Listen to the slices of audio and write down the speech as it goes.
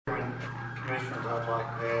Commissioners, I'd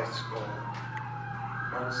like to ask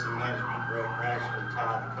Emergency Management Director Ashley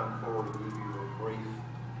Todd to come forward and give you a brief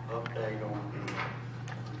update on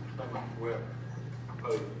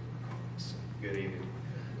Good evening.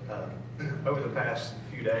 Over the past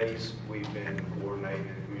few days, we've been coordinating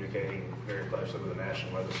and communicating very closely with the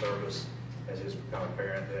National Weather Service, as it's become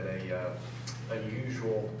apparent that a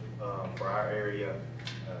unusual for our area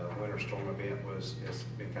winter storm event has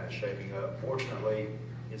been kind of shaping up. Fortunately,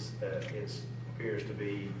 it appears to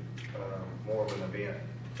be more of an event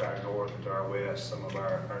to our north and to our west, some of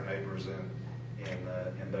our neighbors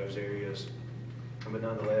in those areas. But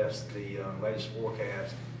nonetheless, the latest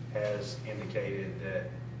forecast has indicated that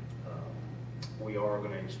we are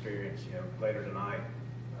going to experience, later tonight,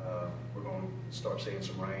 we're going to start seeing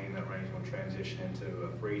some rain. That rain is going to transition into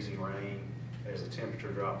a freezing rain as the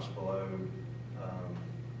temperature drops below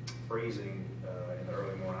freezing in the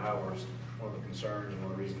early morning hours. One of the concerns and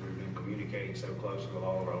one of the reasons we've been communicating so closely with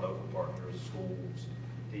all of our local partners, schools,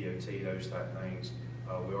 DOT, those type things,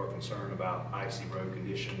 we are concerned about icy road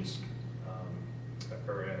conditions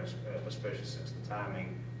occurring, especially since the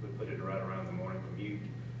timing, we put it right around the morning commute.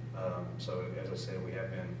 So as I said, we have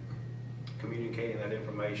been communicating that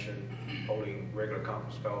information, holding regular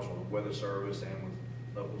conference calls with the Weather Service and with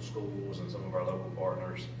local schools and some of our local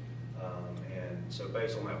partners. And so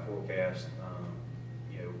based on that forecast,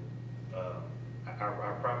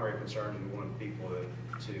 our primary concern is we want people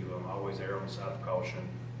to always err on the side of caution.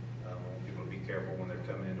 We want people to be careful when they're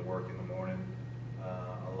coming into work in the morning.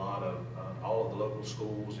 All of the local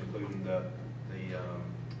schools, including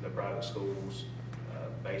the private schools,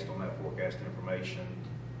 based on that forecast information,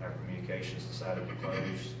 our communications decided to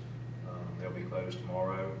close. They'll be closed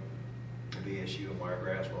tomorrow. The VSU and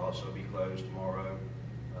Wiregrass will also be closed tomorrow.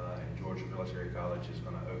 And Georgia Military College is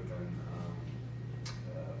going to open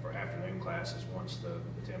for afternoon classes once the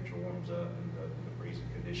temperature warms up and the freezing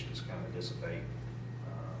conditions kind of dissipate.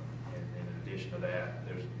 And in addition to that,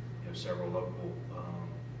 there's several local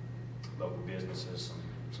businesses,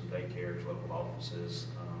 some daycares, local offices,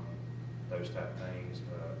 those type of things.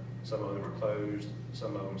 Some of them are closed.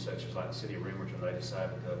 Some of them, such as like the city of Bremerton, they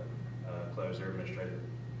decided to close their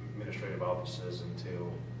administrative offices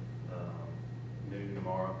until noon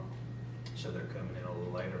tomorrow. So they're coming in a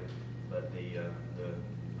little later. But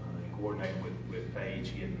in coordinating with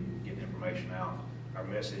Paige, getting information out, our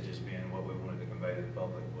message has been what we wanted to convey to the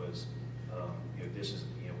public was,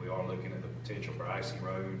 we are looking at the potential for icy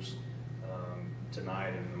roads tonight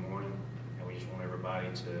and in the morning, and we just want everybody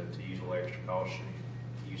to use a little extra caution,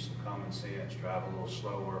 use some common sense, drive a little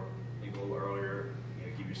slower, leave a little earlier,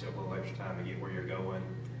 give yourself a little extra time to get where you're going,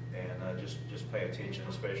 and just pay attention,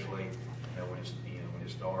 especially when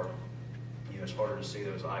it's dark. It's harder to see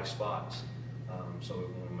those ice spots, so we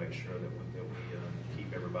want to make sure that we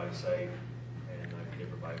keep everybody safe and get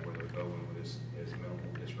everybody where they're going with as minimal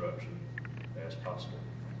disruption as possible.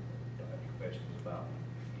 Do you have any questions about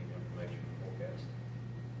any information forecast?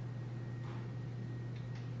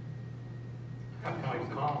 I have kind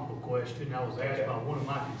of a comical question. I was asked by one of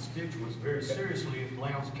my constituents very seriously if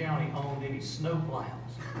Lowndes County owned any snow plows.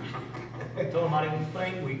 I told him I didn't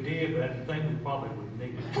think we did, but I didn't think we probably would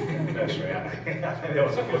need it. That's right. That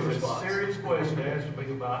was a good response. A serious question to ask me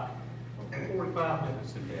about 45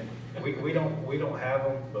 minutes ago. We don't have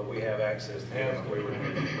them, but we have access to them. We were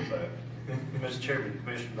so. Mr. Chairman,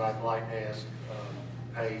 Commissioners, I'd like to ask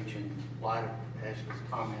Paige, in light of Ashley's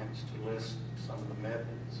comments, to list some of the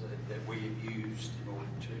methods that we have used in order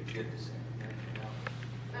to get this information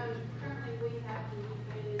out. Currently, we have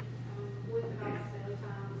communicated with the several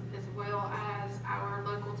times, as well as our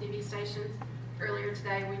local TV stations. Earlier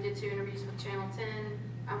today, we did 2 interviews with Channel 10.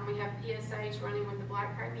 We have PSH running with the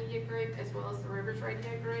Black Crate Media Group, as well as the Rivers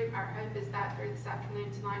Radio Group. Our hope is that through this afternoon,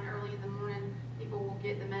 tonight, early in the morning, people will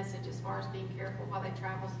get the message as far as being careful while they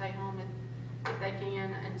travel, stay home if they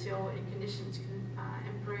can until conditions can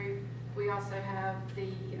improve. We also have the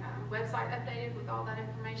website updated with all that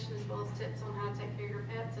information, as well as tips on how to take care of your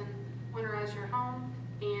pets and winterize your home.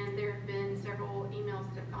 And there have been several emails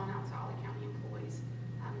that have gone out to all the county employees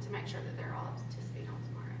to make sure that they're all up to speed on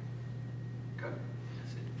tomorrow. Okay.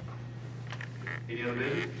 That's it. Any other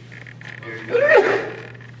business?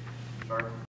 Sir?